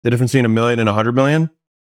The difference between 1 million and 100 million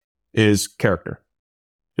is character.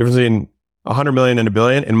 The difference between 100 million and 1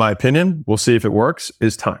 billion, in my opinion, we'll see if it works,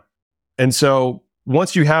 is time. And so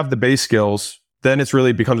once you have the base skills, then it's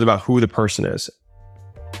really becomes about who the person is.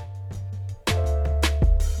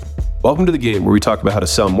 Welcome to The Game, where we talk about how to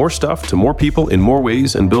sell more stuff to more people in more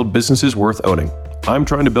ways and build businesses worth owning. I'm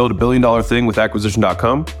trying to build $1 billion thing with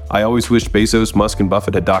Acquisition.com. I always wished Bezos, Musk, and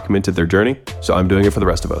Buffett had documented their journey, so I'm doing it for the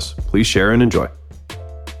rest of us. Please share and enjoy.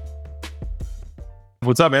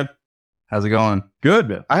 What's up, man? How's it going? Good,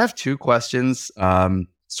 man. I have two questions,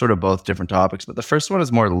 sort of both different topics, but the first one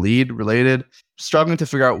is more lead related. Struggling to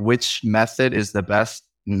figure out which method is the best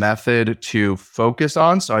method to focus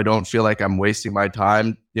on, so I don't feel like I'm wasting my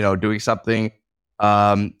time, doing something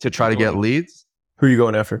to try to get leads. Who are you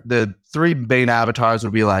going after? The three main avatars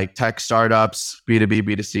would be like tech startups, B2B,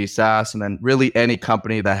 B2C, SaaS, and then really any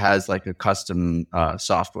company that has like a custom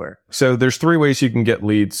software. So there's three ways you can get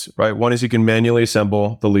leads, right? One is you can manually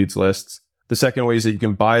assemble the leads lists. The second way is that you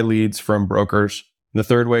can buy leads from brokers. And the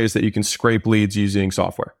third way is that you can scrape leads using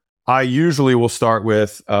software. I usually will start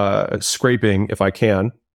with scraping if I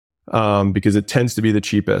can, because it tends to be the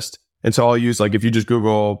cheapest. And so I'll use, like, if you just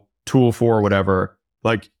Google tool for whatever,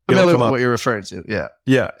 like, Familiar with what you're referring to, yeah.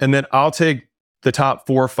 Yeah, and then I'll take the top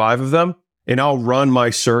 4 or 5 of them, and I'll run my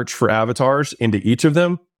search for avatars into each of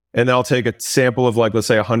them, and then I'll take a sample of, like, let's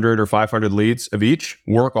say 100 or 500 leads of each,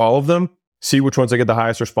 work all of them, see which ones I get the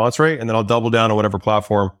highest response rate, and then I'll double down on whatever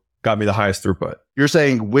platform got me the highest throughput. You're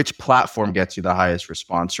saying which platform gets you the highest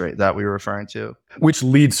response rate, that we were referring to? Which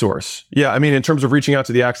lead source? Yeah, I mean, in terms of reaching out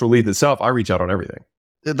to the actual lead itself, I reach out on everything.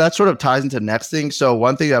 That sort of ties into next thing. So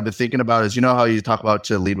one thing I've been thinking about is, how you talk about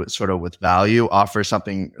to lead with with value, offer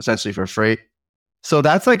something essentially for free. So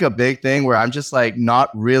that's like a big thing where I'm just like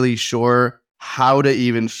not really sure how to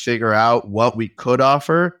even figure out what we could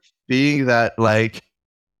offer, being that like,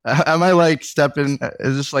 am I like stepping?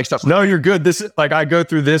 Is this like stuff? No, you're good. This is like, I go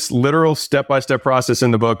through this literal step-by-step process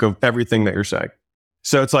in the book of everything that you're saying.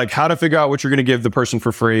 So it's like how to figure out what you're going to give the person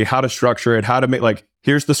for free, how to structure it, how to make, like,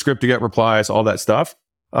 here's the script to get replies, all that stuff.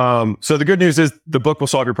 So the good news is the book will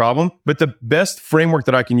solve your problem, but the best framework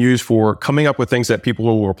that I can use for coming up with things that people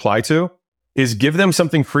will reply to is give them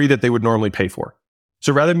something free that they would normally pay for.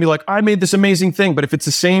 So rather than be like, I made this amazing thing, but if it's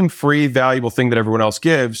the same free, valuable thing that everyone else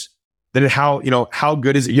gives, then how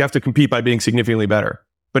good is it? You have to compete by being significantly better.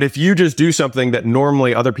 But if you just do something that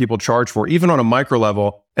normally other people charge for, even on a micro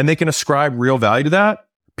level, and they can ascribe real value to that,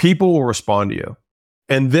 people will respond to you.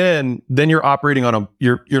 And then you're operating on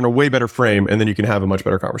you're in a way better frame, and then you can have a much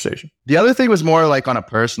better conversation. The other thing was more like on a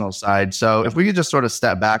personal side. So if we could just sort of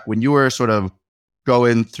step back, when you were sort of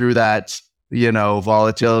going through that,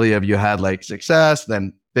 volatility of you had like success,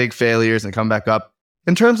 then big failures and come back up,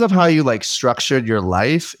 in terms of how you like structured your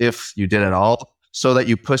life, if you did at all, so that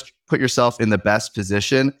you put yourself in the best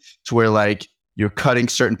position to where like you're cutting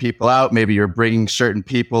certain people out, maybe you're bringing certain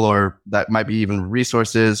people, or that might be even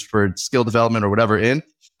resources for skill development or whatever in.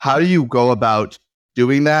 How do you go about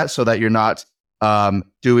doing that so that you're not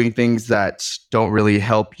doing things that don't really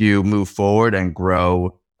help you move forward and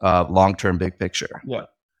grow long-term big picture? Yeah.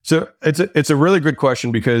 So it's a really good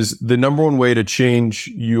question, because the number one way to change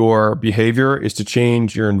your behavior is to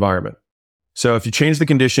change your environment. So if you change the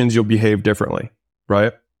conditions, you'll behave differently,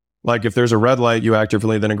 right? Like if there's a red light, you act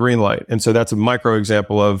differently than a green light. And so that's a micro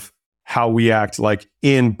example of how we act. Like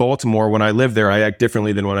in Baltimore, when I lived there, I act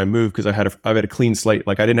differently than when I moved, because I've had a clean slate.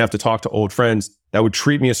 Like I didn't have to talk to old friends that would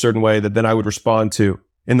treat me a certain way that then I would respond to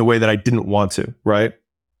in the way that I didn't want to, right?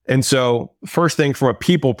 And so first thing, from a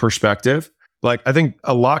people perspective, like I think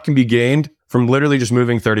a lot can be gained from literally just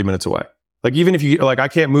moving 30 minutes away. Like even if you, like, I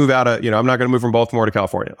can't move out of, I'm not going to move from Baltimore to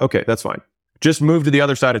California. Okay, that's fine. Just move to the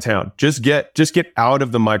other side of town. Just get out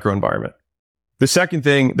of the micro environment. The second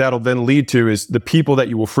thing that'll then lead to is the people that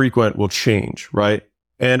you will frequent will change, right?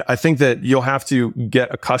 And I think that you'll have to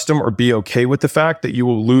get accustomed or be okay with the fact that you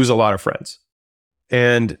will lose a lot of friends.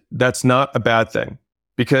 And that's not a bad thing.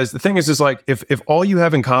 Because the thing is like, if all you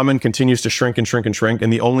have in common continues to shrink and shrink and shrink,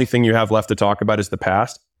 and the only thing you have left to talk about is the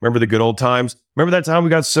past, remember the good old times? Remember that time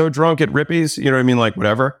we got so drunk at Rippy's? You know what I mean? Like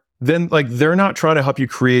whatever. Then like they're not trying to help you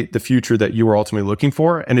create the future that you were ultimately looking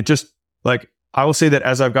for. And it just, like, I will say that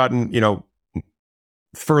as I've gotten,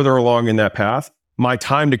 further along in that path, my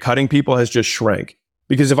time to cutting people has just shrank.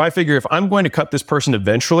 Because if I figure if I'm going to cut this person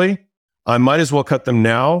eventually, I might as well cut them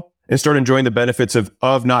now and start enjoying the benefits of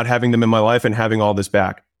not having them in my life and having all this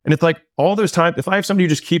back. And it's like all those times, if I have somebody who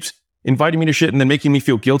just keeps inviting me to shit and then making me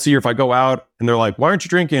feel guilty, or if I go out and they're like, why aren't you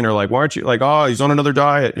drinking? Or like, why aren't you like, oh, he's on another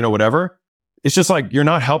diet, whatever. It's just like, you're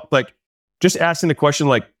not helped. Like just asking the question,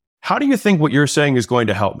 like, how do you think what you're saying is going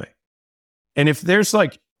to help me? And if there's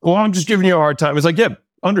like well, I'm just giving you a hard time. It's like, yeah,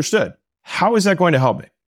 understood. How is that going to help me?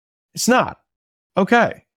 It's not.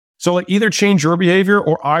 Okay. So like either change your behavior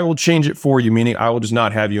or I will change it for you, meaning I will just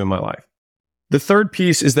not have you in my life. The third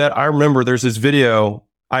piece is that I remember there's this video.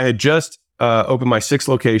 I had just opened my 6th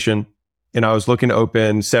location and I was looking to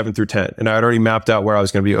open 7 through 10. And I had already mapped out where I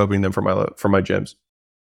was going to be opening them for my gyms.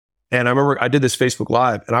 And I remember I did this Facebook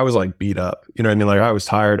Live and I was like beat up. You know what I mean? Like I was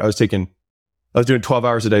tired. I was doing 12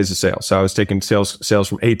 hours a day as a sales. So I was taking sales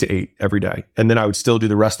from 8 to 8 every day. And then I would still do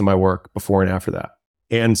the rest of my work before and after that.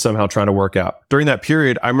 And somehow trying to work out. During that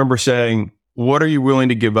period, I remember saying, what are you willing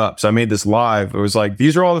to give up? So I made this live. It was like,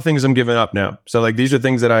 these are all the things I'm giving up now. So like, these are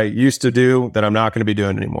things that I used to do that I'm not going to be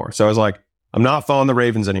doing anymore. So I was like, I'm not following the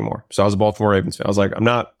Ravens anymore. So I was a Baltimore Ravens fan. I was like, I'm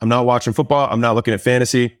not watching football. I'm not looking at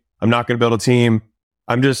fantasy. I'm not going to build a team.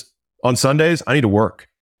 I'm just on Sundays, I need to work.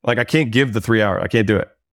 Like I can't give the 3 hour. I can't do it.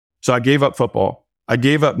 So I gave up football. I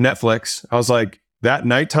gave up Netflix. I was like, that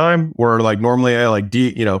nighttime where like normally I like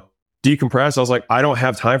decompress. I was like, I don't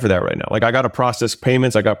have time for that right now. Like I got to process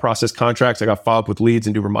payments. I got to process contracts. I got to follow up with leads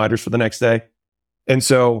and do reminders for the next day. And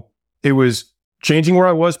so it was changing where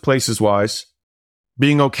I was places wise,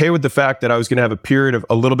 being okay with the fact that I was going to have a period of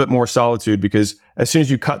a little bit more solitude, because as soon as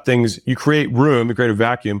you cut things, you create room, you create a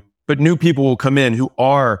vacuum, but new people will come in who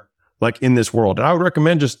are like in this world. And I would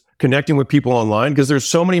recommend just connecting with people online, because there's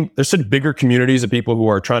such bigger communities of people who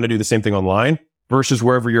are trying to do the same thing online versus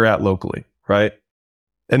wherever you're at locally. Right.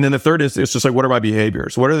 And then the third is, it's just like, what are my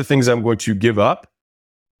behaviors? What are the things I'm going to give up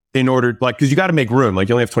in order, like, because you got to make room, like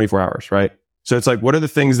you only have 24 hours, right? So it's like, what are the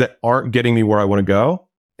things that aren't getting me where I want to go?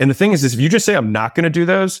 And the thing is if you just say, I'm not going to do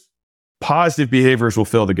those, positive behaviors will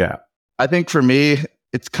fill the gap. I think for me,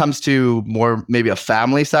 it comes to more maybe a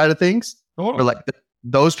family side of things. Oh. Or like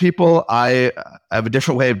those people, I have a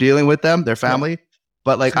different way of dealing with them, their family,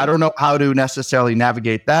 but like, I don't know how to necessarily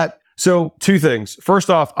navigate that. So 2 things. First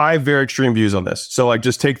off, I have very extreme views on this. So like,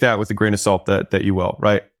 just take that with a grain of salt that you will,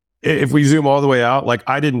 right? If we zoom all the way out, like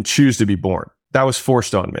I didn't choose to be born. That was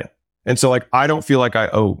forced on me. And so like, I don't feel like I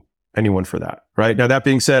owe anyone for that, right? Now, that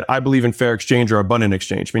being said, I believe in fair exchange or abundant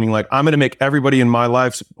exchange, meaning like, I'm going to make everybody in my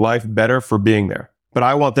life better for being there, but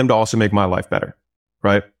I want them to also make my life better,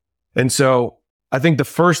 right? And so I think the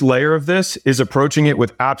first layer of this is approaching it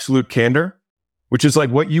with absolute candor, which is like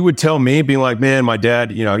what you would tell me, being like, man, my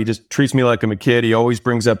dad, he just treats me like I'm a kid. He always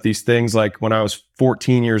brings up these things like when I was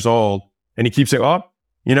 14 years old, and he keeps saying,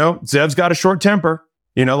 Zev's got a short temper.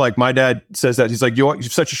 Like my dad says that. He's like, you have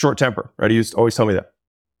such a short temper, right? He used to always tell me that.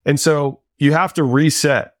 And so you have to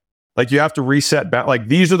reset. Like you have to reset back. Like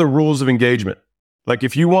these are the rules of engagement. Like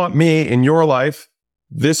if you want me in your life,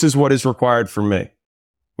 this is what is required from me,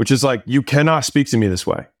 which is like, you cannot speak to me this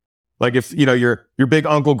way. Like if, your big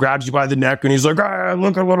uncle grabs you by the neck and he's like,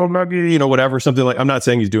 look a little nugget, whatever, something like, I'm not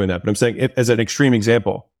saying he's doing that, but I'm saying it as an extreme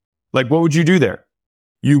example. Like, what would you do there?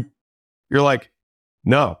 You're like,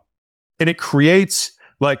 no. And it creates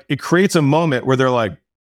a moment where they're like,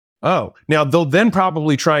 oh, now they'll then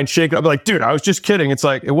probably try and shake it up. Be like, dude, I was just kidding. It's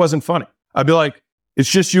like, it wasn't funny. I'd be like, it's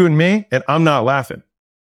just you and me and I'm not laughing.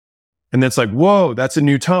 And that's like, whoa, that's a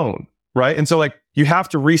new tone. Right. And so like, you have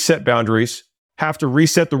to reset boundaries, have to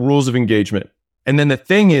reset the rules of engagement. And then the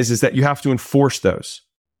thing is that you have to enforce those,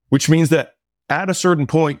 which means that at a certain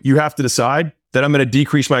point, you have to decide that I'm going to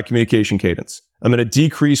decrease my communication cadence. I'm going to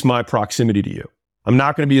decrease my proximity to you. I'm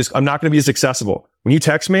not going to be as accessible. When you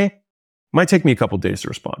text me, it might take me a couple of days to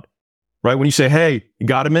respond, right? When you say, hey, you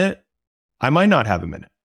got a minute? I might not have a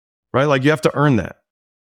minute, right? Like you have to earn that.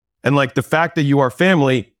 And like the fact that you are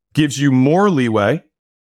family gives you more leeway,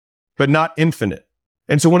 but not infinite.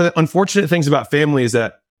 And so one of the unfortunate things about family is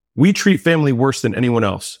that we treat family worse than anyone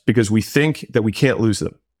else because we think that we can't lose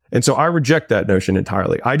them. And so I reject that notion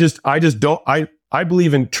entirely. I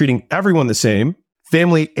believe in treating everyone the same,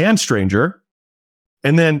 family and stranger.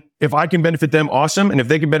 And then if I can benefit them, awesome. And if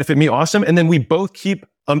they can benefit me, awesome. And then we both keep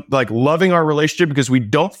loving our relationship because we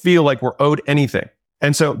don't feel like we're owed anything.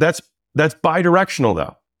 And so that's bi-directional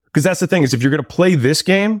though. Because that's the thing is if you're going to play this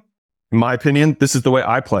game, in my opinion, this is the way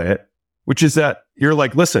I play it, which is that you're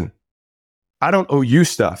like, listen, I don't owe you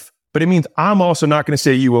stuff, but it means I'm also not going to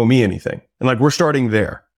say you owe me anything. And like, we're starting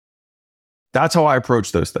there. That's how I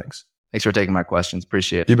approach those things. Thanks for taking my questions.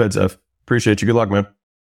 Appreciate it. You bet, Zev. Appreciate you. Good luck, man.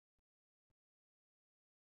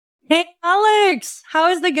 Hey, Alex, how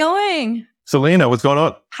is it going? Selena, what's going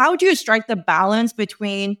on? How do you strike the balance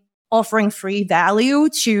between offering free value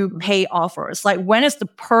to pay offers? Like, when is the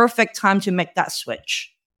perfect time to make that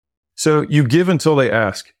switch? So you give until they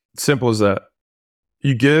ask. Simple as that.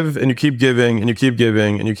 You give and you keep giving and you keep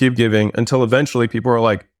giving and you keep giving until eventually people are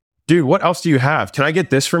like, dude, what else do you have? Can I get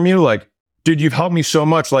this from you? Like, dude, you've helped me so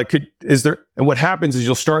much. Like, and what happens is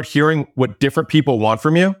you'll start hearing what different people want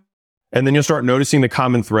from you. And then you'll start noticing the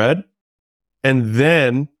common thread. And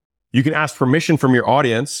then you can ask permission from your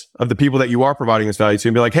audience of the people that you are providing this value to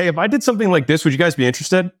and be like, hey, if I did something like this, would you guys be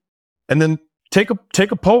interested? And then take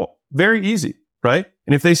a poll. Very easy, right?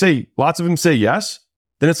 And if they say, lots of them say yes,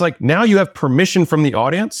 then it's like, now you have permission from the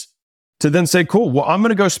audience to then say, cool, well, I'm going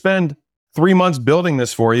to go spend 3 months building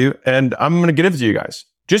this for you and I'm going to give it to you guys.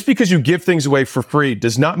 Just because you give things away for free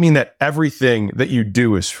does not mean that everything that you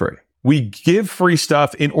do is free. We give free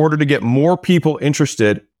stuff in order to get more people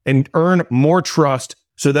interested and earn more trust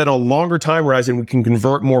so that on a longer time horizon, we can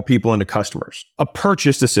convert more people into customers. A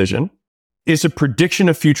purchase decision is a prediction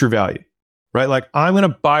of future value, right? Like, I'm going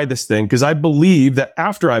to buy this thing because I believe that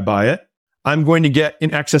after I buy it, I'm going to get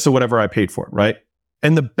in excess of whatever I paid for it, right?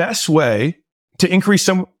 And the best way to increase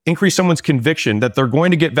someone's conviction that they're going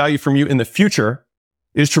to get value from you in the future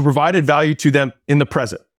is to provide value to them in the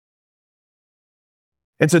present.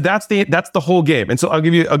 And so that's the whole game. And so I'll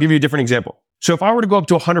give you a different example. So if I were to go up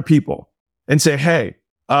to 100 people and say, hey,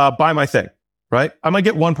 buy my thing, right? I might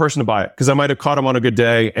get one person to buy it because I might have caught them on a good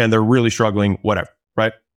day and they're really struggling, whatever,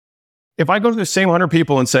 right? If I go to the same 100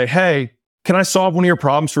 people and say, hey, can I solve one of your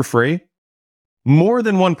problems for free? More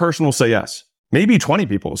than one person will say yes. Maybe 20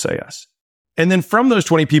 people will say yes. And then from those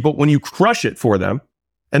 20 people, when you crush it for them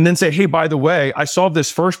and then say, hey, by the way, I solved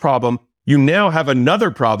this first problem. You now have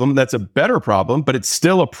another problem that's a better problem, but it's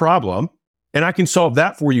still a problem. And I can solve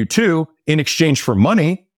that for you too in exchange for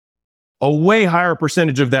money. A way higher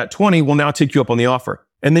percentage of that 20 will now take you up on the offer.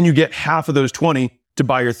 And then you get half of those 20 to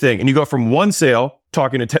buy your thing. And you go from one sale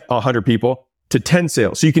talking to 100 people to 10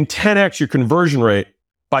 sales. So you can 10x your conversion rate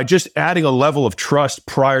by just adding a level of trust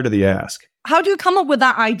prior to the ask. How do you come up with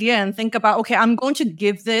that idea and think about, okay, I'm going to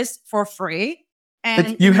give this for free?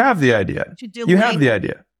 And you have the idea. You have the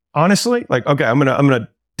idea. Honestly, like, okay, I'm gonna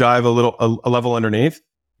dive a level underneath.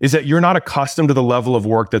 Is that you're not accustomed to the level of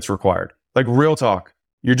work that's required. Like, real talk,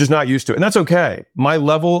 you're just not used to it, and that's okay. My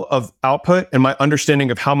level of output and my understanding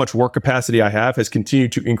of how much work capacity I have has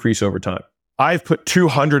continued to increase over time. I've put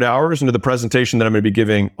 200 hours into the presentation that I'm going to be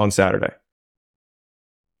giving on Saturday.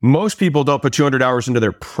 Most people don't put 200 hours into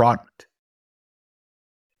their product.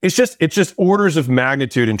 It's just orders of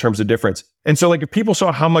magnitude in terms of difference. And so, like, if people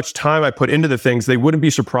saw how much time I put into the things, they wouldn't be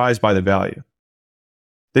surprised by the value.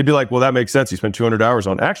 They'd be like, well, that makes sense. He spent 200 hours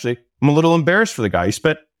on it. Actually, I'm a little embarrassed for the guy.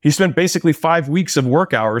 He spent basically 5 weeks of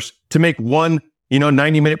work hours to make one,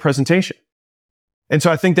 90-minute presentation. And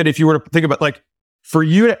so I think that if you were to think about, like, for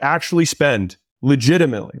you to actually spend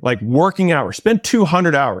legitimately, like, working hours, spend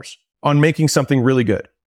 200 hours on making something really good.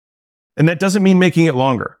 And that doesn't mean making it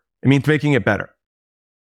longer. It means making it better.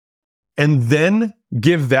 And then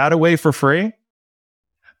give that away for free.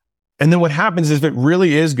 And then what happens is, if it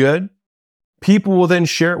really is good, people will then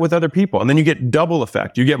share it with other people. And then you get double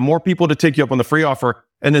effect. You get more people to take you up on the free offer,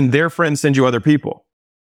 and then their friends send you other people.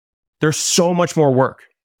 There's so much more work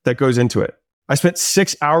that goes into it. I spent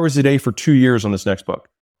 6 hours a day for 2 years on this next book.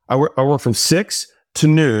 I work from 6 to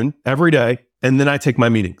noon every day, and then I take my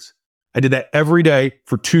meetings. I did that every day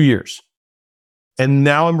for 2 years. And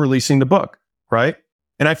now I'm releasing the book, right?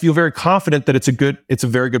 And I feel very confident that it's a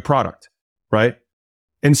very good product, right?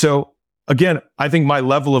 And so, again, I think my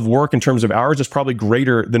level of work in terms of hours is probably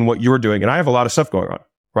greater than what you're doing. And I have a lot of stuff going on,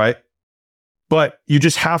 right? But you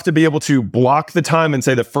just have to be able to block the time and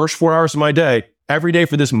say, the first 4 hours of my day, every day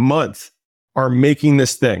for this month, are making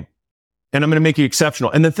this thing. And I'm going to make it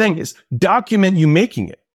exceptional. And the thing is, document you making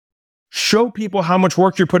it. Show people how much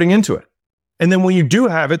work you're putting into it. And then when you do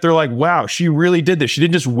have it, they're like, wow, she really did this. She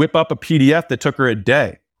didn't just whip up a PDF that took her a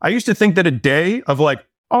day. I used to think that a day of like,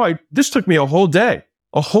 this took me a whole day.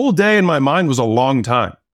 A whole day in my mind was a long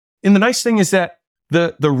time. And the nice thing is that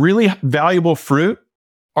the really valuable fruit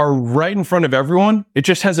are right in front of everyone. It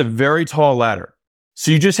just has a very tall ladder.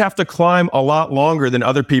 So you just have to climb a lot longer than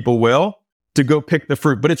other people will to go pick the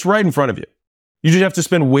fruit, but it's right in front of you. You just have to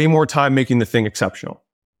spend way more time making the thing exceptional,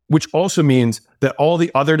 which also means that all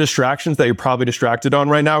the other distractions that you're probably distracted on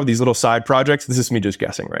right now with these little side projects, this is me just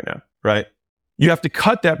guessing right now, right? You have to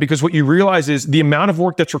cut that, because what you realize is the amount of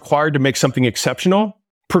work that's required to make something exceptional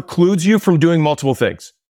precludes you from doing multiple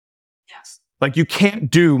things. Yes. Like, you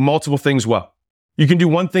can't do multiple things well. You can do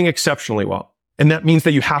one thing exceptionally well. And that means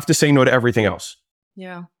that you have to say no to everything else.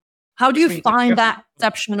 Yeah. How do you find that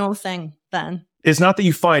exceptional thing then? It's not that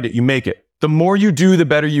you find it, you make it. The more you do, the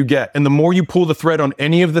better you get. And the more you pull the thread on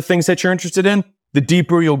any of the things that you're interested in, the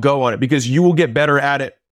deeper you'll go on it, because you will get better at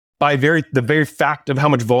it by the very fact of how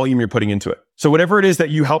much volume you're putting into it. So whatever it is that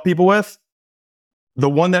you help people with, the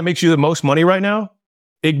one that makes you the most money right now,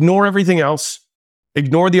 ignore everything else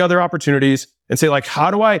Ignore the other opportunities and say like, how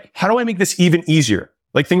do I make this even easier?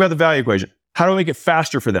 Like think about the value equation. How do I make it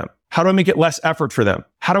faster for them? How do I make it less effort for them?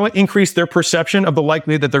 How do I increase their perception of the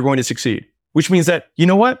likelihood that they're going to succeed? Which means that, you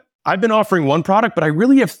know what? I've been offering one product, but I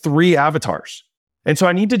really have 3 avatars. And so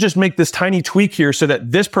I need to just make this tiny tweak here so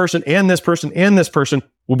that this person and this person and this person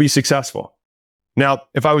will be successful. Now,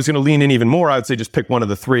 if I was going to lean in even more, I would say just pick one of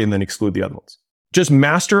the 3 and then exclude the other ones. Just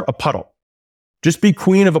master a puddle. Just be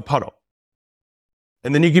queen of a puddle.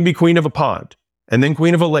 And then you can be queen of a pond, and then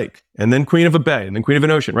queen of a lake, and then queen of a bay, and then queen of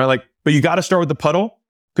an ocean, right? Like, but you got to start with the puddle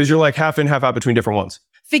because you're like half in, half out between different ones.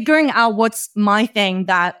 Figuring out what's my thing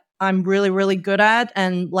that I'm really, really good at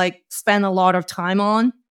and like spend a lot of time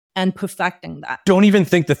on and perfecting that. Don't even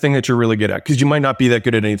think the thing that you're really good at because you might not be that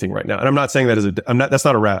good at anything right now. And I'm not saying that that's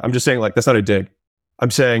not a rat. I'm just saying like, that's not a dig. I'm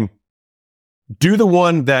saying do the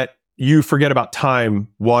one that you forget about time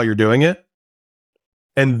while you're doing it,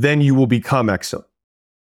 and then you will become excellent.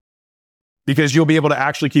 Because you'll be able to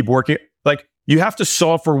actually keep working. Like you have to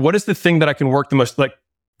solve for what is the thing that I can work the most. Like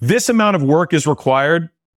this amount of work is required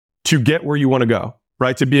to get where you want to go,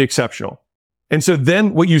 right? To be exceptional. And so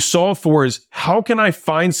then what you solve for is how can I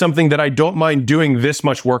find something that I don't mind doing this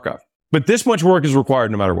much work of? But this much work is required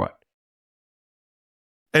no matter what.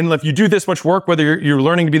 And if you do this much work, whether you're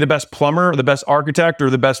learning to be the best plumber or the best architect or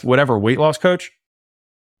the best whatever weight loss coach,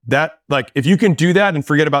 that like if you can do that and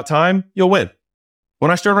forget about time, you'll win. When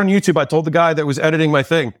I started on YouTube, I told the guy that was editing my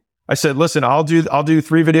thing, I said, listen, I'll do 3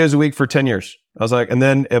 videos a week for 10 years. I was like, and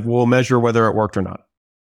then we'll measure whether it worked or not.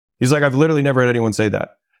 He's like, I've literally never had anyone say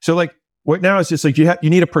that. So like what now is just like, you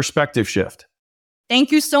need a perspective shift.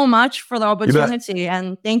 Thank you so much for the opportunity.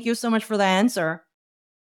 And thank you so much for the answer.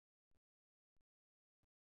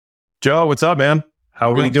 Joe, what's up, man?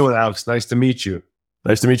 How are you doing, Alex? Nice to meet you.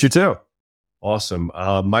 Nice to meet you too. Awesome.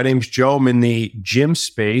 My name's Joe. I'm in the gym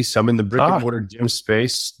space. I'm in the brick and mortar gym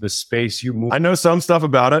space, the space you move. I know some stuff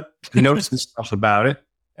about it. You know some stuff about it.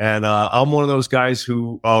 And I'm one of those guys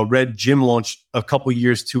who read Gym Launch a couple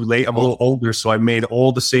years too late. I'm a little older, so I made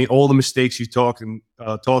all the mistakes you talked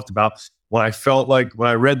about. When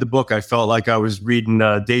I read the book, I felt like I was reading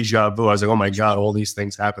Deja Vu. I was like, oh my God, all these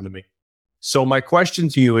things happened to me. So my question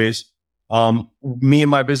to you is, me and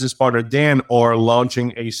my business partner, Dan, are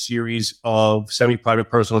launching a series of semi-private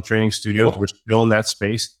personal training studios. We're still in that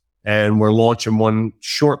space and we're launching one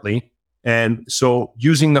shortly. And so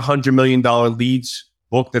using the $100 million leads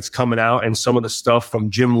book that's coming out and some of the stuff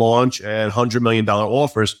from Gym Launch and $100 million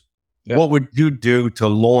offers, what would you do to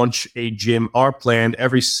launch a gym? Our plan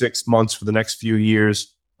every 6 months for the next few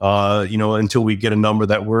years, until we get a number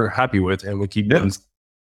that we're happy with and we keep doing.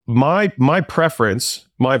 My preference,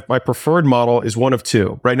 my preferred model is one of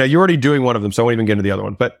 2. Right now, you're already doing one of them, so I won't even get into the other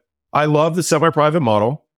one. But I love the semi-private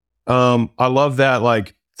model. I love that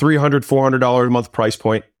like $300, $400 a month price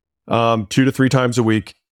point, 2 to 3 times a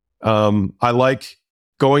week. I like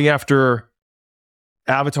going after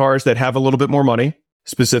avatars that have a little bit more money,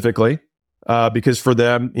 specifically, because for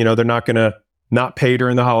them, they're not going to not pay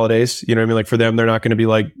during the holidays. You know what I mean? Like for them, they're not going to be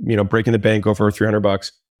like, breaking the bank over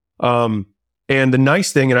 $300. And the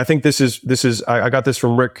nice thing, and I think this is I got this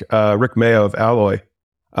from Rick Mayo of Alloy.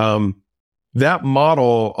 That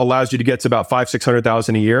model allows you to get to about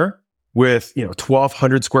 $500,000-$600,000 a year with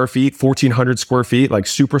 1,200 square feet, 1,400 square feet, like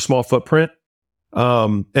super small footprint,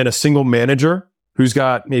 and a single manager who's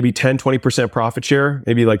got maybe 10-20% profit share,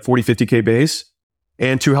 maybe like 40-50K base,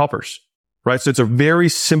 and 2 helpers, right? So it's a very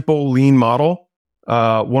simple, lean model,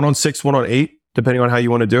 1 on 6, 1 on 8, depending on how you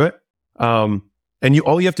want to do it. And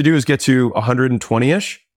all you have to do is get to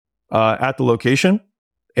 120-ish at the location,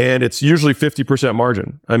 and it's usually 50%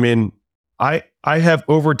 margin. I mean, I have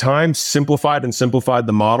over time simplified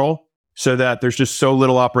the model so that there's just so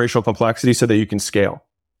little operational complexity so that you can scale.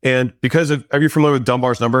 And are you familiar with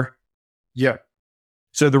Dunbar's number? Yeah.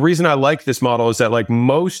 So the reason I like this model is that like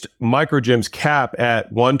most micro gyms cap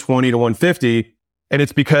at 120 to 150, and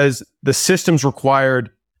it's because the systems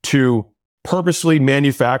required to purposely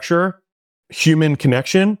manufacture human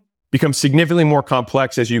connection becomes significantly more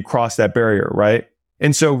complex as you cross that barrier, right?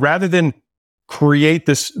 And so rather than create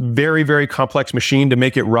this very, very complex machine to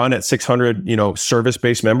make it run at 600,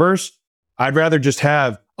 service-based members, I'd rather just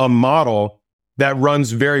have a model that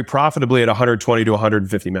runs very profitably at 120 to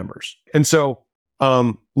 150 members. And so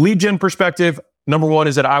lead gen perspective, number 1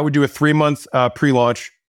 is that I would do a 3-month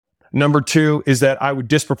pre-launch. Number 2 is that I would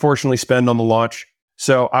disproportionately spend on the launch.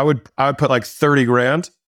 So I would put like 30 grand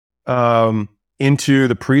into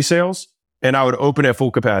the pre-sales, and I would open at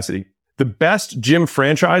full capacity. The best gym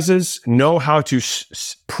franchises know how to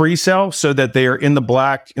pre-sell so that they are in the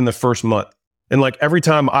black in the first month. And like every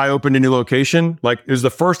time I opened a new location, like it was the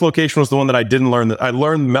first location was the one that I didn't learn. That I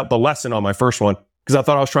learned the lesson on my first one because I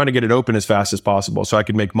thought I was trying to get it open as fast as possible so I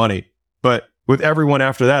could make money. But with everyone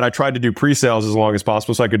after that, I tried to do pre-sales as long as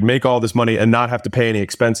possible so I could make all this money and not have to pay any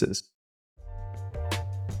expenses.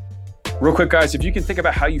 Real quick, guys, if you can think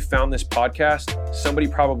about how you found this podcast, somebody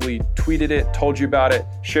probably tweeted it, told you about it,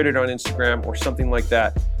 shared it on Instagram or something like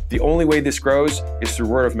that. The only way this grows is through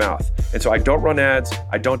word of mouth. And so I don't run ads,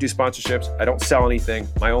 I don't do sponsorships, I don't sell anything.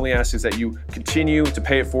 My only ask is that you continue to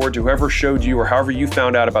pay it forward to whoever showed you or however you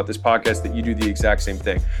found out about this podcast, that you do the exact same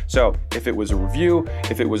thing. So if it was a review,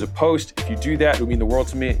 if it was a post, if you do that, it would mean the world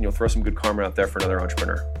to me, and you'll throw some good karma out there for another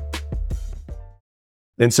entrepreneur.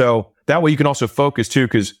 And so that way you can also focus too,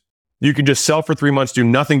 because you can just sell for 3 months, do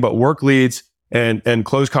nothing but work leads and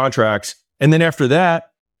close contracts. And then after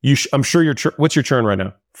that, I'm sure what's your churn right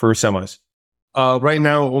now for semis? Right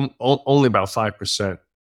now, only about 5%.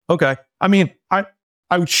 Okay. I mean, I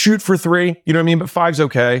would shoot for 3, you know what I mean? But 5's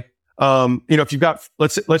okay. If you've got,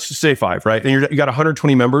 let's just say 5, right? And you got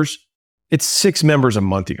 120 members, it's 6 members a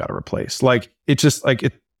month you got to replace. Like, it's just like,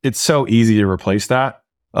 it's so easy to replace that.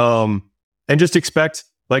 And just expect,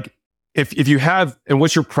 like, if you have, and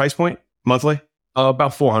what's your price point monthly?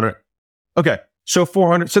 About 400. Okay. So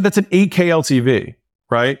 400. So that's an 8K LTV,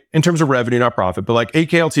 right? In terms of revenue, not profit, but like 8K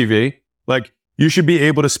LTV, like you should be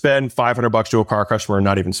able to spend $500 to a car customer and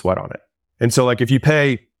not even sweat on it. And so like if you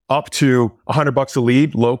pay up to $100 a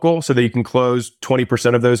lead local so that you can close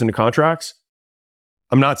 20% of those into contracts,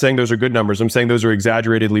 I'm not saying those are good numbers. I'm saying those are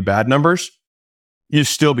exaggeratedly bad numbers. You'd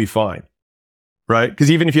still be fine, right?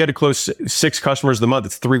 Because even if you had to close 6 customers a month,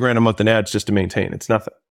 it's $3,000 a month in ads just to maintain. It's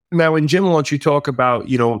nothing. Now, in Gym Launch, you talk about,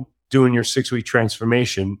 doing your 6-week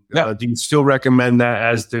transformation. Yeah. Do you still recommend that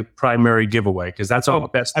as the primary giveaway? Because that's our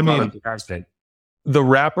best. The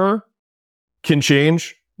wrapper can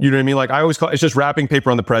change. You know what I mean? Like I always call it's just wrapping paper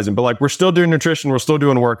on the present, but like we're still doing nutrition. We're still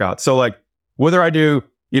doing workouts. So like whether I do,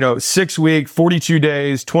 6-week, 42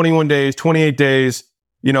 days, 21 days, 28 days,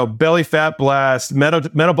 belly fat blast,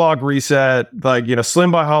 metabolic reset, like, slim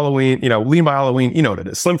by Halloween, lean by Halloween, you know what it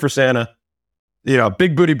is. Slim for Santa.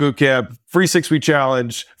 Big booty boot camp, free 6-week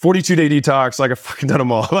challenge, 42-day detox. Like I've fucking done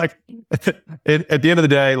them all. Like at the end of the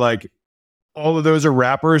day, like all of those are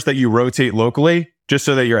wrappers that you rotate locally just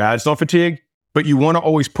so that your ads don't fatigue, but you want to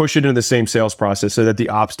always push it into the same sales process so that the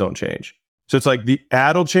ops don't change. So it's like the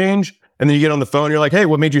ad will change and then you get on the phone, you're like, hey,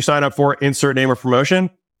 what made you sign up for insert name or promotion?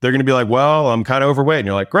 They're going to be like, well, I'm kind of overweight. And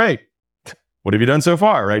you're like, great. What have you done so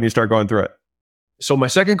far? Right. And you start going through it. So my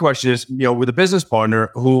second question is, with a business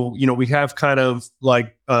partner who, we have kind of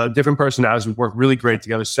like different personalities. We work really great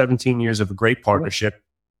together, 17 years of a great partnership.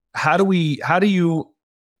 How do you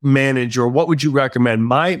manage, or what would you recommend?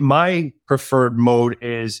 My preferred mode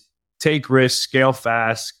is take risks, scale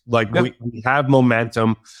fast. Like we have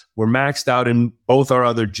momentum. We're maxed out in both our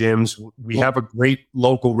other gyms. We have a great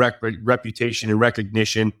local reputation and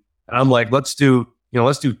recognition. And I'm like, let's do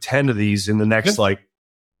 10 of these in the next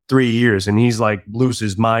 3 years. And he's like, lose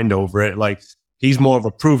his mind over it. Like he's more of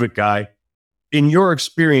a prove it guy. In your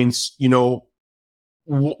experience,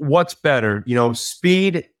 what's better,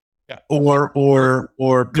 speed or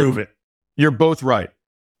prove it? You're both right.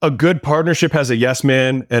 A good partnership has a yes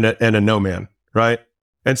man and a no man, right?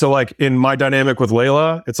 And so like in my dynamic with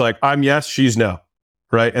Layla, it's like I'm yes, she's no,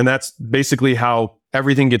 right? And that's basically how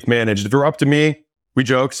everything gets managed. If it were up to me, we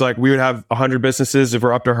joke, it's like we would have 100 businesses. If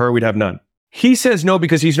we're up to her, we'd have none. He says no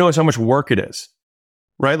because he knows how much work it is,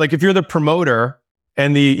 right? Like if you're the promoter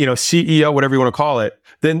and the CEO, whatever you want to call it,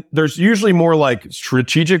 then there's usually more like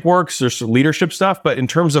strategic works, there's leadership stuff. But in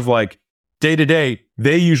terms of like day to day,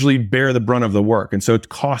 they usually bear the brunt of the work. And so it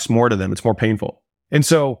costs more to them. It's more painful. And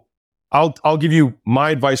so I'll give you my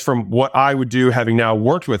advice from what I would do, having now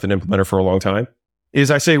worked with an implementer for a long time,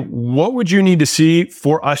 is I say, what would you need to see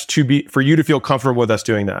for you to feel comfortable with us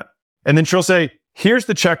doing that? And then she'll say, here's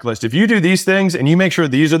the checklist. If you do these things and you make sure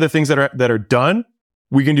these are the things that are done,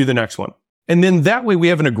 we can do the next one. And then that way we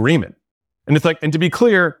have an agreement. And it's like, and to be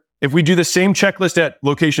clear, if we do the same checklist at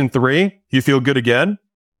location 3, you feel good again?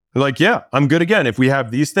 They're like, yeah, I'm good again if we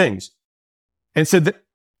have these things. And so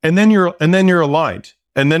and then you're aligned.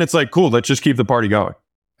 And then it's like, cool, let's just keep the party going.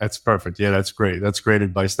 That's perfect. Yeah, that's great. That's great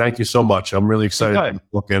advice. Thank you so much. I'm really excited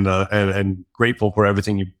and grateful for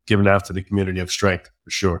everything you've given out to the community of strength, for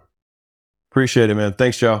sure. Appreciate it, man.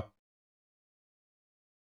 Thanks, Joe.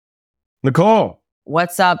 Nicole.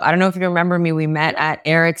 What's up? I don't know if you remember me. We met at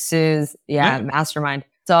Eric's mastermind.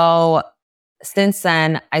 So since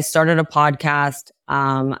then, I started a podcast,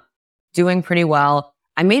 doing pretty well.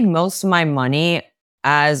 I made most of my money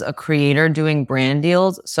as a creator doing brand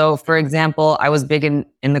deals. So for example, I was big in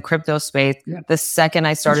the crypto space. Yeah. The second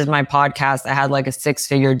I started my podcast, I had like a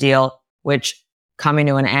 6-figure deal, which coming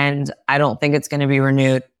to an end. I don't think it's going to be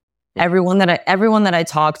renewed. Everyone that I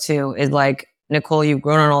talk to is like, Nicole, you've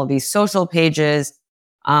grown on all these social pages,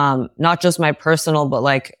 not just my personal, but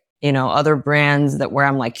like, you know, other brands that where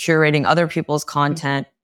I'm like curating other people's content,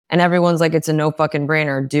 and everyone's like, it's a no fucking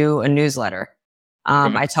brainer. Do a newsletter.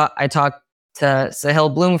 I talk to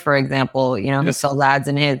Sahil Bloom, for example, you know, who sells ads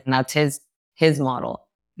in his, and that's his model.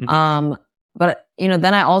 But you know,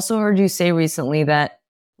 then I also heard you say recently that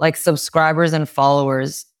like subscribers and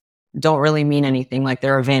followers don't really mean anything. Like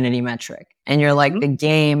they're a vanity metric, and you're like, the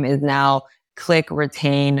game is now click,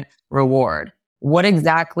 retain, reward. What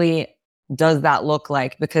exactly does that look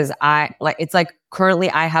like? Because it's like currently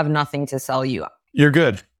I have nothing to sell you. You're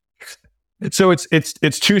good. So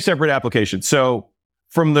it's two separate applications. So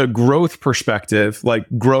from the growth perspective, like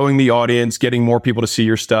growing the audience, getting more people to see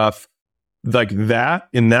your stuff, like that,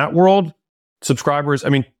 in that world, subscribers, I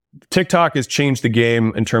mean, TikTok has changed the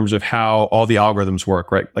game in terms of how all the algorithms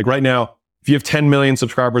work, right? Like right now, if you have 10 million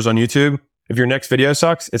subscribers on YouTube, if your next video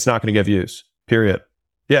sucks, it's not going to get views, period.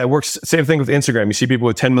 Yeah, it works. Same thing with Instagram. You see people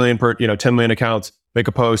with 10 million 10 million accounts make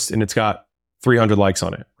a post and it's got 300 likes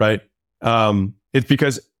on it, right? It's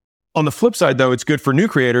because on the flip side, though, it's good for new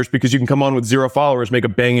creators because you can come on with 0 followers, make a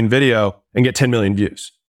banging video and get 10 million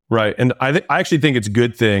views, right? And I actually think it's a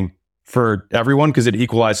good thing for everyone because it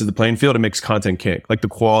equalizes the playing field and makes content king, like the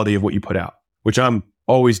quality of what you put out, which I'm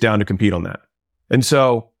always down to compete on that. And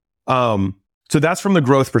so that's from the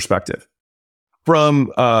growth perspective.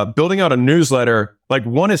 From building out a newsletter, like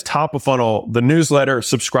one is top of funnel, the newsletter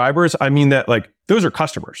subscribers, I mean that like those are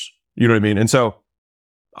customers, you know what I mean? And so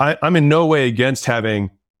I'm in no way against having,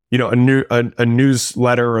 you know, a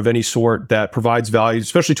newsletter of any sort that provides value,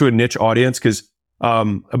 especially to a niche audience. Cause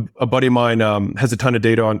a buddy of mine has a ton of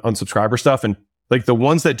data on subscriber stuff. And like the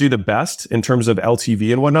ones that do the best in terms of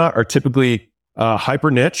LTV and whatnot are typically hyper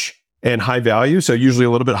niche and high value. So usually a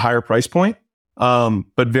little bit higher price point.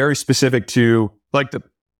 But very specific to like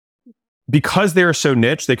because they're so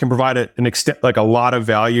niche, they can provide an extent, like a lot of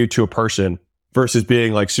value to a person versus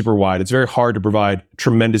being like super wide. It's very hard to provide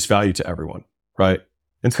tremendous value to everyone, right?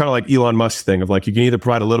 It's kind of like Elon Musk's thing of like, you can either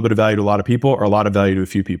provide a little bit of value to a lot of people or a lot of value to a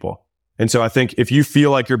few people. And so I think if you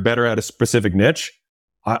feel like you're better at a specific niche,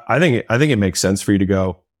 I think it makes sense for you to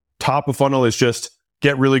go top of funnel is just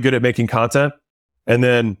get really good at making content. And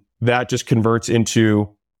then that just converts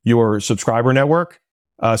into your subscriber network.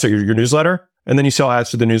 So your newsletter. And then you sell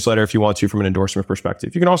ads to the newsletter if you want to from an endorsement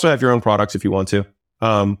perspective. You can also have your own products if you want to.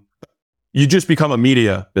 You just become a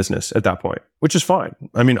media business at that point, which is fine.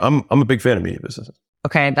 I mean, I'm a big fan of media businesses.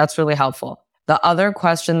 Okay, that's really helpful. The other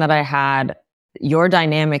question that I had, your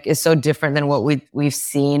dynamic is so different than what we've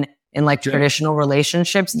seen in like traditional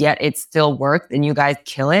relationships, yet it still worked and you guys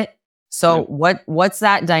kill it. So what's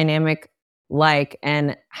that dynamic like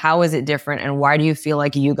and how is it different and why do you feel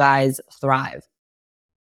like you guys thrive?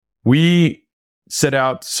 We set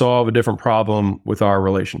out to solve a different problem with our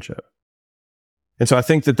relationship. And so I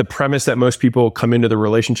think that the premise that most people come into the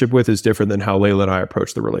relationship with is different than how Layla and I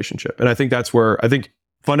approach the relationship. And I think that's where I think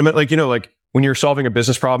fundamentally, like, you know, like when you're solving a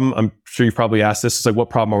business problem, I'm sure you've probably asked this, it's like, what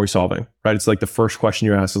problem are we solving? Right? It's like the first question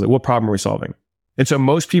you ask is like, what problem are we solving? And so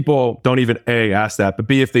most people don't even A, ask that, but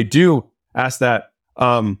B, if they do ask that,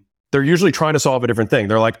 they're usually trying to solve a different thing.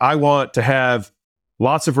 They're like, I want to have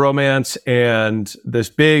lots of romance and this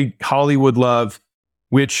big Hollywood love,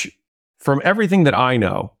 which from everything that I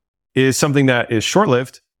know is something that is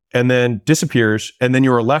short-lived and then disappears. And then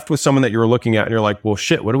you're left with someone that you're looking at and you're like, well,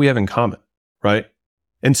 shit, what do we have in common? Right?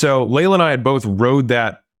 And so Layla and I had both rode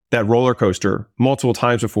that roller coaster multiple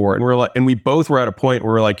times before. And we're like, and we both were at a point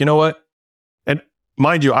where we're like, you know what? And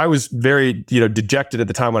mind you, I was very, dejected at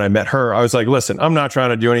the time when I met her. I was like, listen, I'm not trying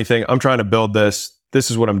to do anything. I'm trying to build this. This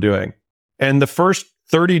is what I'm doing. And the first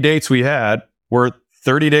 30 dates we had were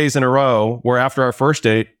 30 days in a row where after our first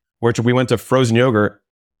date, which we went to frozen yogurt,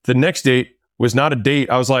 the next date was not a date.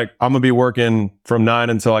 I was like, I'm going to be working from 9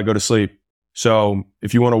 until I go to sleep. So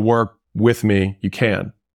if you want to work with me, you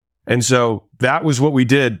can. And so that was what we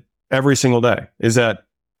did every single day, is that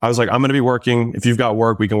I was like, I'm going to be working. If you've got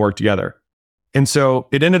work, we can work together. And so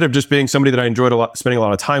it ended up just being somebody that I enjoyed spending a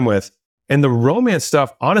lot of time with. And the romance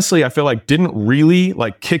stuff, honestly, I feel like didn't really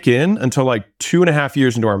like kick in until like 2.5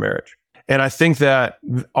 years into our marriage. And I think that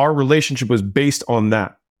our relationship was based on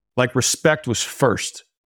that. Like respect was first.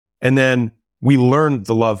 And then we learned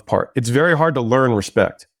the love part. It's very hard to learn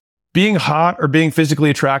respect. Being hot or being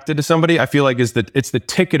physically attracted to somebody, I feel like it's the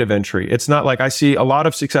ticket of entry. It's not like I see a lot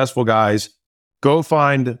of successful guys go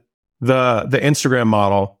find the Instagram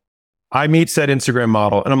model. I meet said Instagram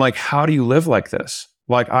model and I'm like, how do you live like this?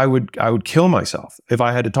 Like I would kill myself if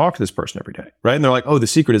I had to talk to this person every day. Right. And they're like, oh, the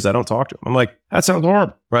secret is I don't talk to them. I'm like, that sounds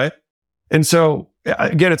horrible. Right. And so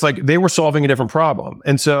again, it's like they were solving a different problem.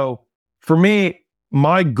 And so for me,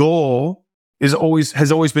 my goal has always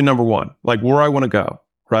been number one, like where I want to go.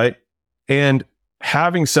 Right. And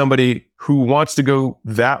having somebody who wants to go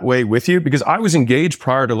that way with you, because I was engaged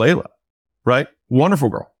prior to Layla. Right. Wonderful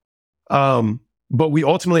girl. But we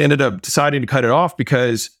ultimately ended up deciding to cut it off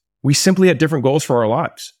because we simply had different goals for our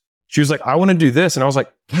lives. She was like, I want to do this. And I was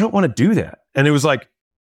like, I don't want to do that. And it was like,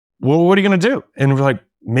 well, what are you going to do? And we're like,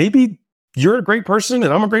 maybe you're a great person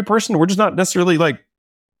and I'm a great person. We're just not necessarily like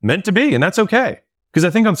meant to be. And that's okay. Because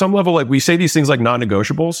I think on some level, like we say these things like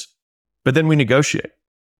non-negotiables, but then we negotiate.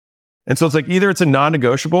 And so it's like either it's a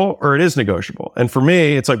non-negotiable or it is negotiable. And for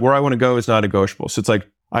me, it's like where I want to go is not negotiable. So it's like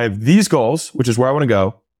I have these goals, which is where I want to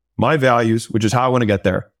go, my values, which is how I want to get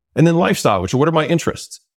there, and then lifestyle, which are what are my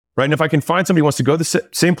interests. Right. And if I can find somebody who wants to go the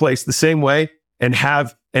same place, the same way, and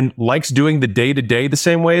likes doing the day-to-day the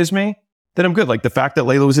same way as me, then I'm good. Like the fact that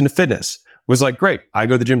Layla was into fitness was like, great. I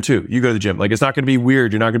go to the gym too. You go to the gym. Like, it's not going to be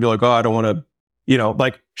weird. You're not going to be like, oh, I don't want to,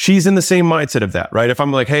 like she's in the same mindset of that. Right. If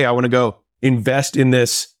I'm like, hey, I want to go invest in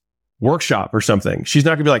this workshop or something, she's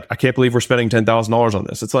not going to be like, I can't believe we're spending $10,000 on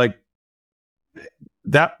this. It's like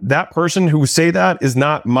that person who say that is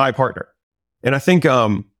not my partner. And I think,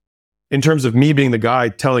 in terms of me being the guy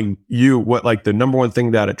telling you what, like the number one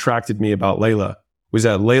thing that attracted me about Layla was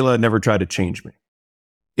that Layla never tried to change me.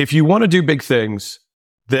 If you want to do big things,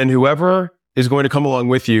 then whoever is going to come along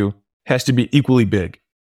with you has to be equally big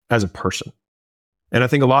as a person. And I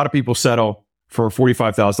think a lot of people settle for a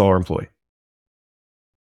 $45,000 employee.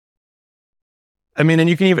 I mean, and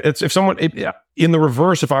you can even, if someone, in the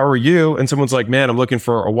reverse, if I were you and someone's like, man, I'm looking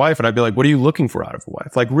for a wife, and I'd be like, what are you looking for out of a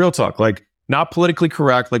wife? Like real talk, like, not politically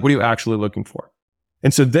correct. Like, what are you actually looking for?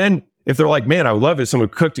 And so then if they're like, man, I would love it if someone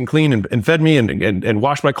cooked and cleaned and fed me and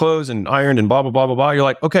washed my clothes and ironed and blah, blah, blah, blah, blah. You're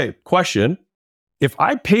like, okay, question. If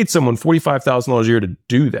I paid someone $45,000 a year to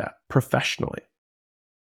do that professionally,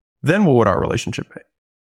 then what would our relationship be?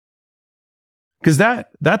 Because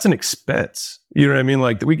that's an expense. You know what I mean?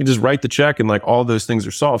 Like we can just write the check and like all those things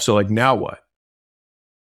are solved. So like now what?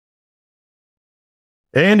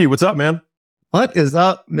 Andy, what's up, man? What is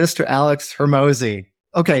up, Mr. Alex Hormozi?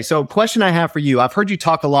 Okay, so question I have for you. I've heard you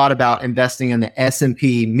talk a lot about investing in the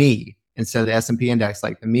S&P ME instead of the S&P index,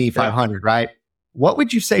 like the ME 500, right? What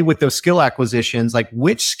would you say with those skill acquisitions? Like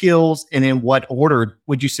which skills and in what order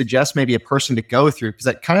would you suggest maybe a person to go through? Because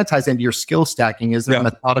that kind of ties into your skill stacking. Is there a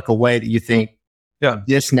methodical way that you think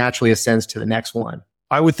this naturally ascends to the next one?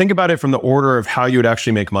 I would think about it from the order of how you would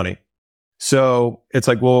actually make money. So it's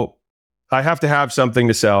like, well, I have to have something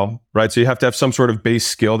to sell, right? So you have to have some sort of base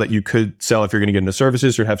skill that you could sell if you're going to get into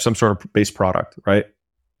services or have some sort of base product, right?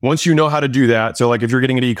 Once you know how to do that, so like if you're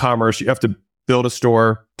getting into e-commerce, you have to build a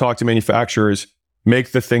store, talk to manufacturers,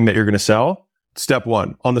 make the thing that you're going to sell. Step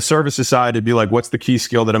one. On the services side, it'd be like, what's the key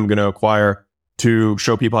skill that I'm going to acquire to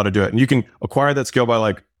show people how to do it? And you can acquire that skill by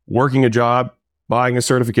like working a job, buying a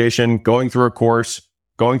certification, going through a course,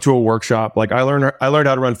 going to a workshop. Like I learned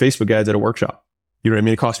how to run Facebook ads at a workshop. You know what I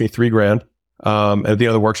mean? It cost me $3,000. At the end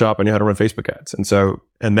of the workshop, I knew how to run Facebook ads.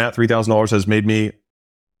 And that $3,000 has made me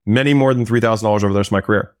many more than $3,000 over the rest of my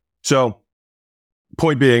career. So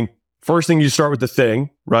point being, first thing you start with the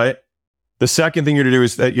thing, right? The second thing you're going to do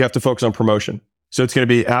is that you have to focus on promotion. So it's going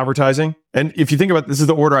to be advertising. And if you think about, this is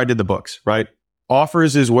the order I did the books, right?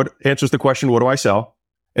 Offers is what answers the question, what do I sell?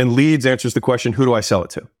 And leads answers the question, who do I sell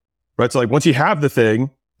it to? Right? So like once you have the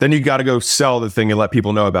thing, then you got to go sell the thing and let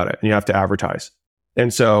people know about it. And you have to advertise.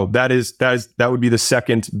 And so that would be the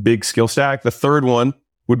second big skill stack. The third one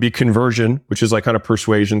would be conversion, which is like kind of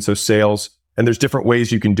persuasion. So sales, and there's different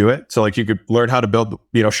ways you can do it. So like you could learn how to build,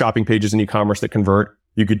 shopping pages in e-commerce that convert.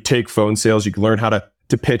 You could take phone sales. You could learn how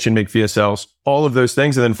to pitch and make VSLs, all of those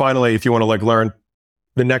things. And then finally, if you want to like learn,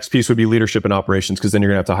 the next piece would be leadership and operations, because then you're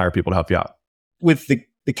going to have to hire people to help you out. With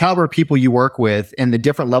the caliber of people you work with and the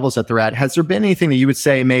different levels that they're at, has there been anything that you would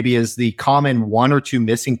say maybe is the common one or two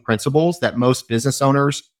missing principles that most business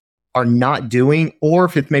owners are not doing? Or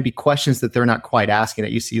if it's maybe questions that they're not quite asking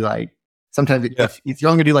that you see, like sometimes if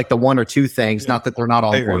you're only gonna do like the one or two things, not that they're not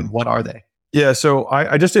all important, what are they? Yeah. So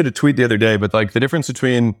I just did a tweet the other day, but like the difference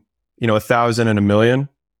between, 1,000 and 1 million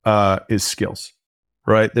is skills,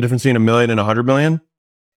 right? The difference between 1 million and 100 million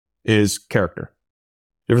is character.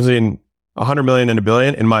 The difference between 100 million and 1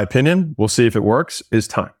 billion, in my opinion, we'll see if it works, is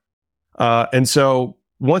time. And so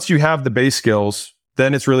once you have the base skills,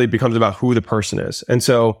 then it's really becomes about who the person is. And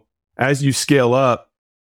so as you scale up,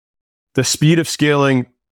 the speed of scaling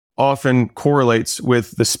often correlates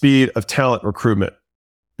with the speed of talent recruitment.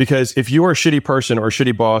 Because if you are a shitty person or a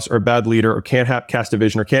shitty boss or a bad leader or can't cast a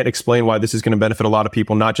vision or can't explain why this is going to benefit a lot of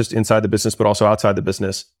people, not just inside the business, but also outside the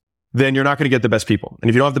business, then you're not going to get the best people. And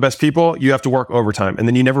if you don't have the best people, you have to work overtime. And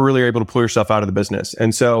then you never really are able to pull yourself out of the business.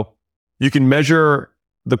 And so you can measure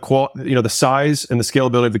the the size and the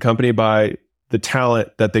scalability of the company by the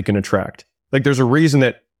talent that they can attract. Like there's a reason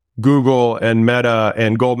that Google and Meta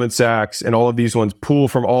and Goldman Sachs and all of these ones pull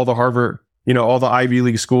from all the Harvard, all the Ivy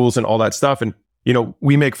League schools and all that stuff. And,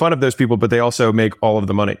 we make fun of those people, but they also make all of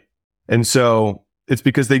the money. And so it's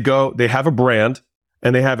because they have a brand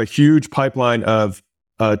and they have a huge pipeline of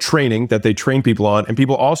training that they train people on. And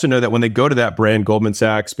people also know that when they go to that brand, Goldman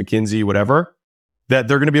Sachs, McKinsey, whatever, that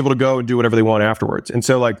they're going to be able to go and do whatever they want afterwards. And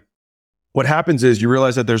so like what happens is you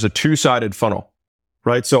realize that there's a two-sided funnel,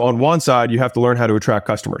 right? So on one side, you have to learn how to attract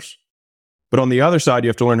customers. But on the other side, you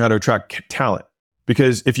have to learn how to attract talent.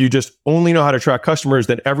 Because if you just only know how to attract customers,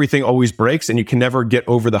 then everything always breaks and you can never get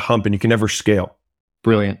over the hump and you can never scale.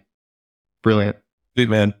 Brilliant. Dude,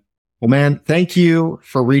 man. Well, man, thank you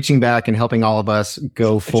for reaching back and helping all of us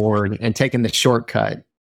go forward and taking the shortcut.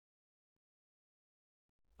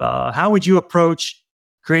 How would you approach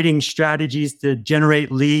creating strategies to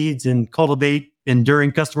generate leads and cultivate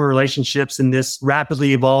enduring customer relationships in this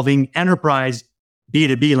rapidly evolving enterprise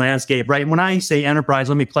B2B landscape, right? When I say enterprise,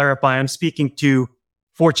 let me clarify, I'm speaking to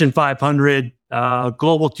Fortune 500,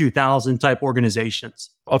 Global 2000 type organizations.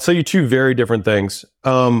 I'll tell you two very different things.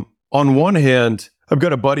 On one hand, I've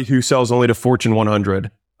got a buddy who sells only to Fortune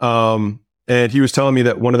 100. And he was telling me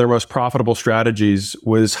that one of their most profitable strategies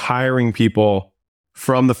was hiring people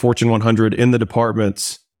from the Fortune 100 in the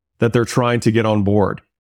departments that they're trying to get on board.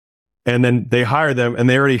 And then they hire them and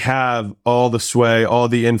they already have all the sway, all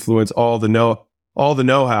the influence, all the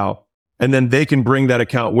know-how, and then they can bring that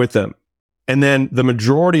account with them. And then the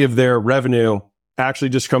majority of their revenue actually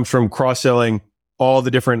just comes from cross-selling all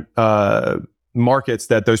the different markets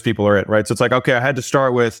that those people are in, right? So it's like, okay, I had to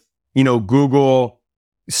start with, Google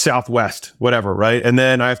Southwest, whatever, right? And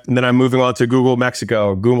then I'm moving on to Google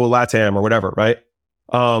Mexico, Google LATAM or whatever, right?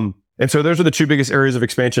 And so those are the two biggest areas of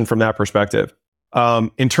expansion from that perspective.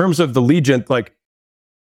 In terms of the lead gen,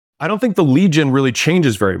 I don't think the lead gen really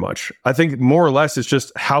changes very much. I think more or less it's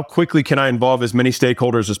just how quickly can I involve as many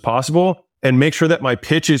stakeholders as possible and make sure that my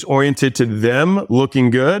pitch is oriented to them looking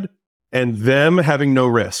good and them having no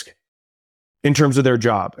risk in terms of their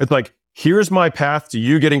job. It's like, here's my path to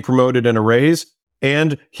you getting promoted and a raise,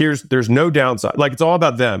 and there's no downside. Like it's all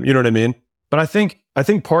about them. You know what I mean? But I think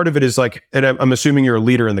part of it is like, and I'm assuming you're a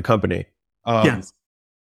leader in the company. Yes.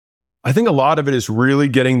 I think a lot of it is really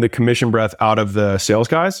getting the commission breath out of the sales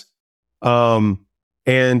guys.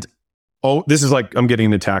 This is like, I'm getting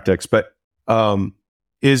into tactics, but,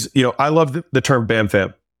 I love the term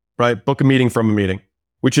BAMFAM, right? Book a meeting from a meeting,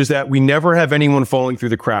 which is that we never have anyone falling through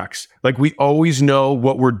the cracks. Like we always know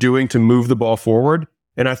what we're doing to move the ball forward.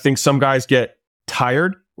 And I think some guys get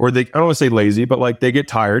tired or I don't want to say lazy, but like they get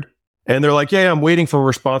tired and they're like, yeah, I'm waiting for a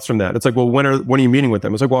response from that. It's like, well, when are you meeting with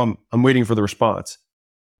them? It's like, well, I'm waiting for the response.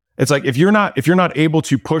 It's like, if you're not able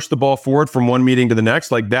to push the ball forward from one meeting to the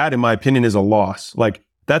next, like that, in my opinion, is a loss. Like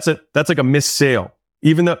that's like a missed sale.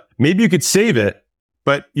 Even though maybe you could save it,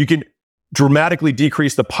 but you can dramatically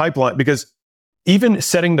decrease the pipeline because even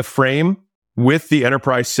setting the frame with the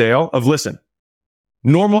enterprise sale of, listen,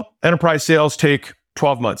 normal enterprise sales take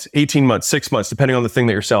 12 months, 18 months, 6 months, depending on the thing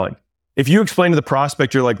that you're selling. If you explain to the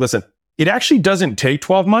prospect, you're like, listen, it actually doesn't take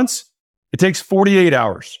 12 months. It takes 48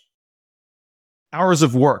 hours. Hours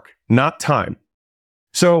of work, not time.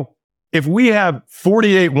 So if we have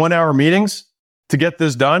 48 1-hour meetings to get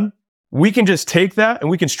this done, we can just take that and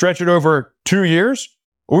we can stretch it over 2 years,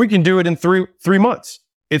 or we can do it in three months.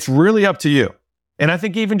 It's really up to you. And I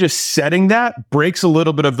think even just setting that breaks a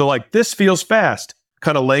little bit of the like, this feels fast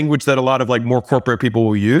kind of language that a lot of like more corporate people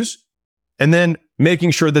will use. And then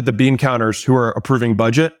making sure that the bean counters who are approving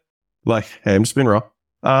budget, like, hey, I'm just being real.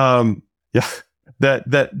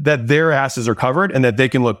 That their asses are covered and that they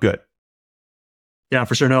can look good. Yeah,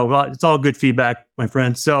 for sure. No, well, it's all good feedback, my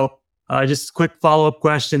friend. So just a quick follow-up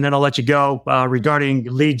question, then I'll let you go. Regarding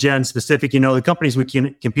lead gen specific, the companies we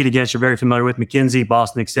can compete against, you're very familiar with, McKinsey,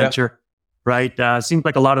 Boston, Accenture, right? Seems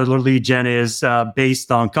like a lot of the lead gen is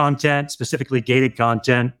based on content, specifically gated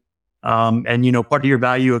content. And part of your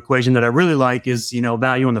value equation that I really like is,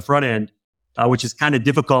 value on the front end, which is kind of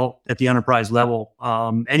difficult at the enterprise level.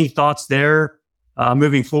 Any thoughts there?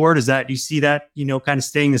 Moving forward, is that you see that, kind of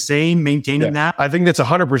staying the same, maintaining that? I think that's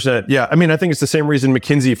 100%. Yeah. I mean, I think it's the same reason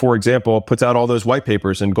McKinsey, for example, puts out all those white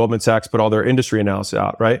papers and Goldman Sachs put all their industry analysis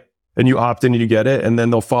out, right? And you opt in and you get it, and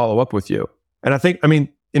then they'll follow up with you. And I think,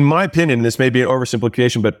 in my opinion, this may be an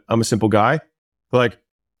oversimplification, but I'm a simple guy. Like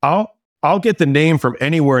I'll get the name from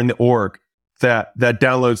anywhere in the org that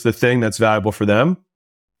downloads the thing that's valuable for them.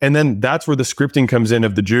 And then that's where the scripting comes in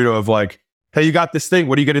of the judo of like, hey, you got this thing.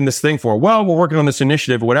 What are you getting this thing for? Well, we're working on this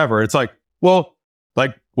initiative or whatever. It's like, well,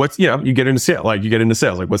 like what's, you get into sales.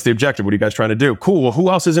 Like, what's the objective? What are you guys trying to do? Cool. Well, who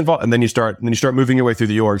else is involved? And then you start moving your way through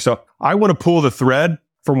the org. So I want to pull the thread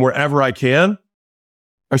from wherever I can.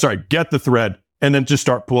 Get the thread and then just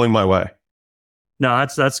start pulling my way. No,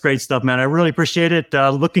 that's great stuff, man. I really appreciate it.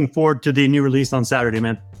 Looking forward to the new release on Saturday,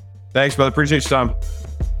 man. Thanks, brother. Appreciate your time.